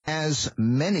as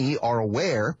many are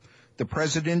aware, the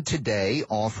president today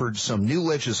offered some new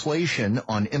legislation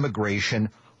on immigration.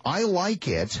 I like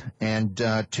it. And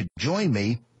to join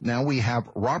me, now we have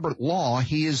Robert Law.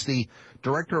 He is the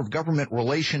Director of Government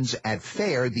Relations at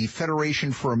FAIR, the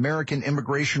Federation for American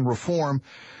Immigration Reform.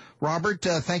 Robert,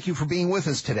 thank you for being with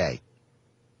us today.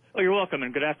 Oh, you're welcome,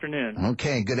 and good afternoon.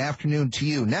 Okay, good afternoon to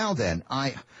you. Now then,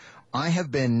 I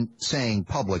have been saying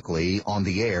publicly on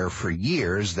the air for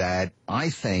years that I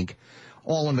think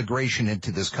all immigration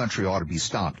into this country ought to be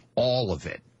stopped, all of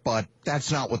it. But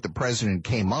that's not what the president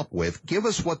came up with. Give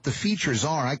us what the features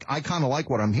are. I kind of like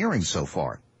what I'm hearing so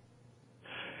far.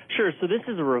 Sure. So this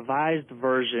is a revised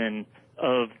version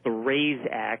of the RAISE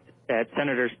Act that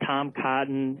Senators Tom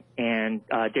Cotton and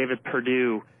David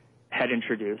Perdue had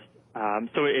introduced.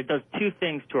 So it does two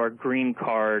things to our green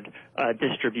card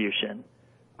distribution.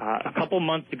 A couple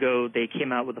months ago, they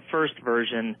came out with the first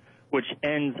version, which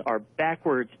ends our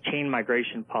backwards chain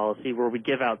migration policy, where we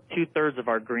give out 2/3 of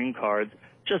our green cards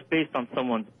just based on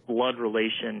someone's blood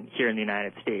relation here in the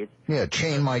United States. Yeah,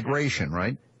 chain migration,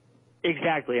 right?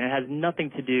 Exactly, and it has nothing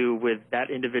to do with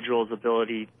that individual's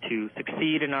ability to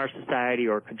succeed in our society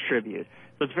or contribute.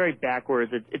 So it's very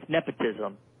backwards. It's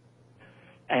nepotism.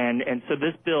 And so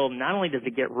this bill, not only does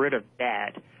it get rid of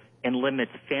that and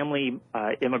limits family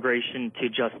immigration to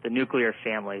just the nuclear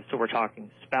family, so we're talking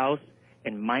spouse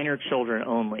and minor children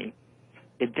only.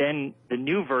 The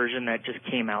new version that just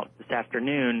came out this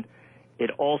afternoon,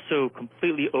 it also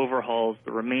completely overhauls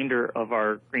the remainder of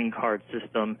our green card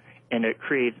system, and it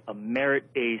creates a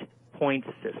merit-based point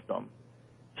system.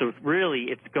 So really,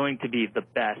 it's going to be the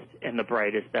best and the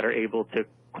brightest that are able to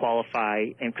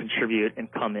qualify and contribute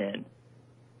and come in.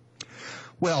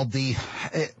 Well,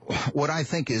 what I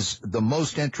think is the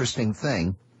most interesting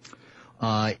thing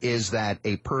is that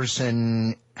a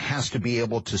person has to be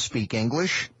able to speak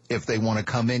English if they want to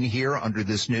come in here under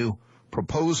this new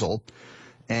proposal.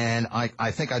 And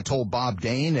I think I told Bob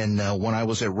Dane, and when I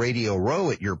was at Radio Row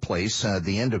at your place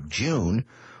the end of June,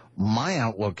 my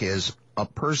outlook is a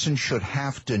person should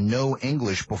have to know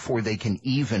English before they can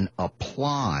even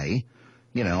apply.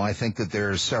 You know, I think that there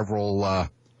are several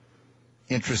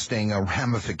interesting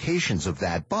ramifications of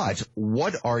that. But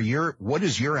what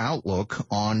is your outlook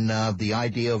on the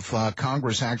idea of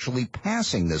Congress actually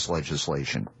passing this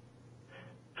legislation?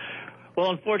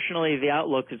 Well, unfortunately, the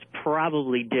outlook is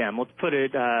probably dim. Let's put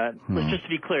it, let's just to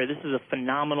be clear, this is a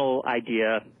phenomenal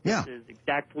idea. Yeah. This is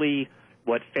exactly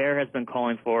what FAIR has been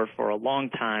calling for a long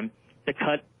time.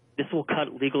 This will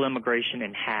cut legal immigration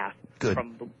in half. Good.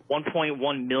 From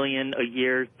 1.1 million a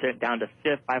year down to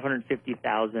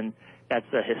 550,000.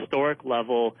 That's a historic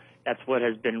level. That's what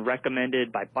has been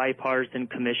recommended by bipartisan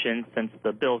commissions since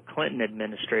the Bill Clinton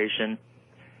administration.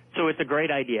 So it's a great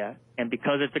idea, and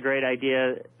because it's a great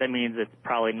idea, that means it's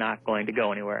probably not going to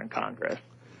go anywhere in Congress.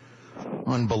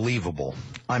 Unbelievable.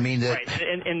 I mean, right.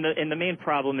 And the main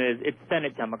problem is it's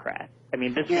Senate Democrats. I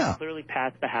mean, this would clearly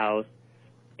pass the House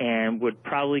and would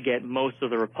probably get most of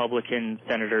the Republican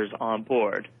senators on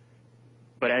board.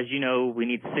 But as you know, we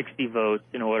need 60 votes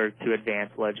in order to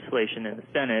advance legislation in the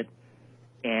Senate,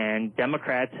 and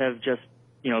Democrats have just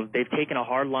they've taken a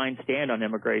hard-line stand on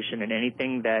immigration, and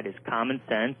anything that is common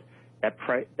sense, that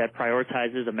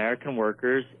prioritizes American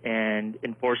workers and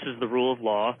enforces the rule of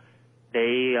law,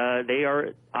 they are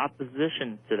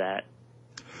opposition to that.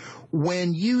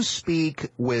 When you speak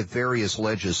with various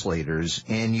legislators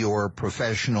in your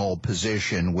professional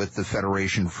position with the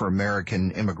Federation for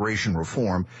American Immigration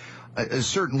Reform,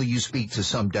 certainly you speak to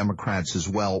some Democrats as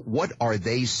well. What are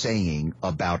they saying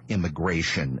about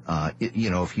immigration?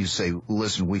 If you say,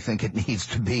 listen, we think it needs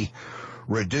to be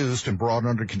reduced and brought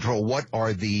under control, what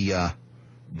are the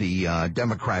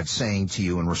Democrats saying to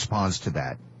you in response to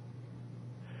that?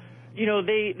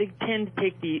 They tend to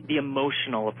take the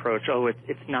emotional approach. Oh,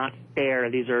 it's not fair.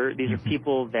 These are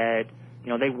people that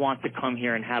they want to come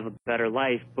here and have a better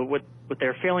life. But what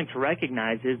they're failing to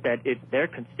recognize is that it's their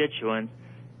constituents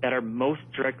that are most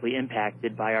directly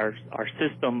impacted by our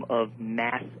system of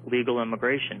mass legal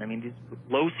immigration. I mean, these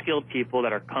low-skilled people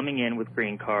that are coming in with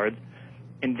green cards,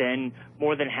 and then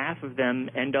more than half of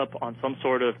them end up on some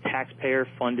sort of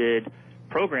taxpayer-funded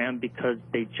program because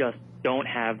they just don't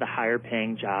have the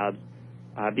higher-paying jobs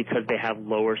because they have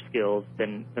lower skills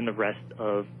than the rest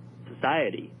of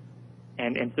society.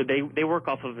 And so they work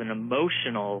off of an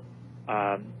emotional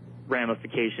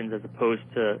ramifications as opposed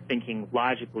to thinking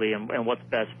logically and what's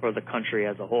best for the country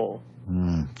as a whole.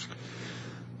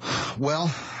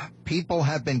 Well, people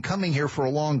have been coming here for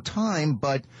a long time,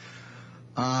 but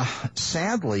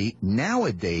sadly,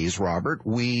 nowadays, Robert,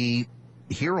 we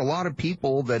hear a lot of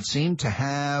people that seem to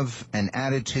have an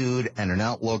attitude and an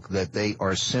outlook that they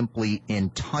are simply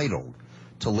entitled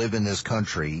to live in this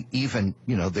country. Even,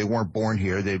 they weren't born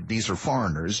here. These are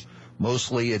foreigners.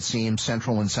 Mostly, it seems,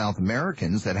 Central and South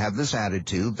Americans that have this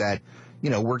attitude that,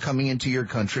 we're coming into your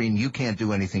country and you can't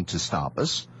do anything to stop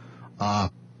us.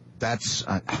 That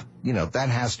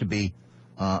has to be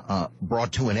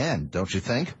brought to an end, don't you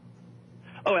think?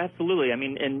 Oh, absolutely. I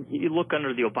mean, and you look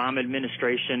under the Obama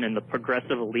administration and the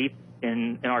progressive elite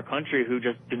in our country who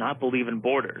just do not believe in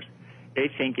borders. They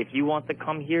think if you want to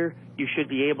come here, you should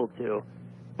be able to.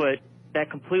 But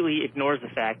that completely ignores the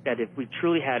fact that if we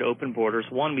truly had open borders,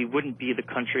 one, we wouldn't be the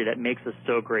country that makes us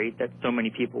so great that so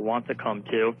many people want to come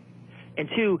to. And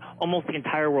two, almost the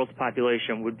entire world's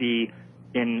population would be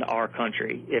in our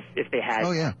country if they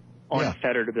had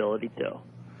unfettered ability to.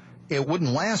 It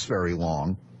wouldn't last very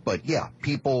long. But yeah,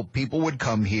 people would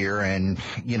come here and,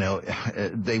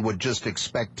 they would just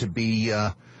expect to be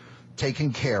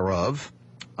taken care of.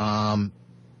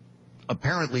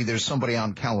 Apparently there's somebody out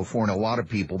in California, a lot of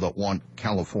people that want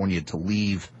California to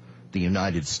leave the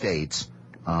United States.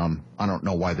 I don't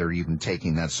know why they're even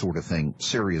taking that sort of thing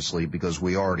seriously, because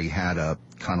we already had a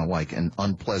kind of like an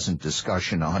unpleasant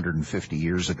discussion 150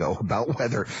 years ago about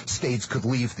whether states could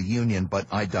leave the Union, but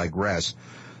I digress.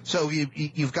 So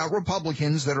you've got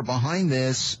Republicans that are behind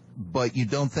this, but you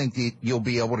don't think that you'll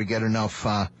be able to get enough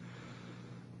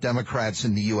Democrats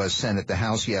in the U.S. Senate, the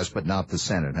House, yes, but not the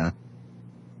Senate, huh?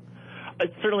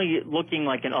 It's certainly looking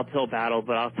like an uphill battle,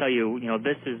 but I'll tell you,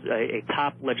 this is a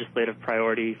top legislative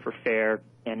priority for FAIR,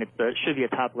 and it should be a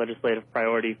top legislative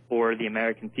priority for the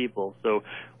American people. So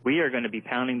we are going to be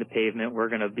pounding the pavement. We're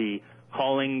going to be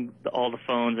calling all the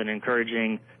phones and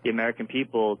encouraging the American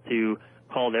people to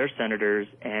call their senators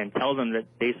and tell them that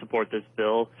they support this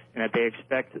bill and that they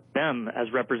expect them as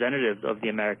representatives of the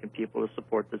American people to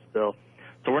support this bill.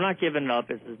 So we're not giving it up.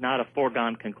 This is not a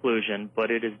foregone conclusion,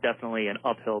 but it is definitely an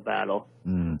uphill battle.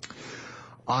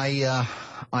 I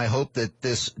hope that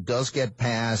this does get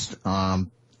passed.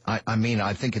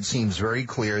 I think it seems very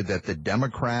clear that the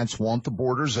Democrats want the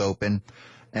borders open,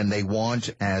 and they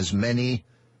want as many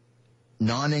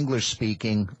non-English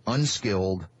speaking,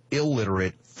 unskilled,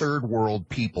 illiterate, third world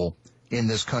people in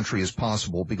this country as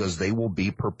possible, because they will be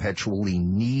perpetually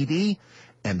needy,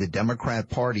 and the Democrat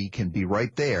Party can be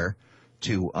right there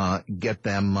to get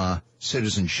them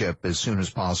citizenship as soon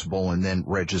as possible and then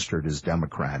registered as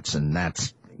Democrats. And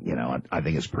that's, I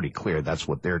think it's pretty clear that's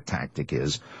what their tactic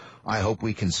is. I hope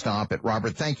we can stop it.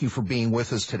 Robert, thank you for being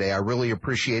with us today. I really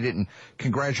appreciate it, and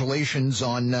congratulations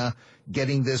on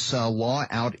getting this law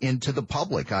out into the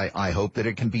public. I hope that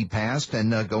it can be passed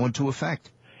and go into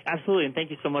effect. Absolutely, and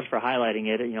thank you so much for highlighting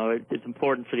it. It's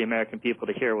important for the American people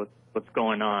to hear what's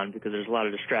going on, because there's a lot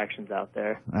of distractions out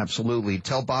there. Absolutely.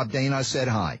 Tell Bob Dane I said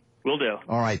hi. Will do.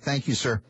 All right. Thank you, sir.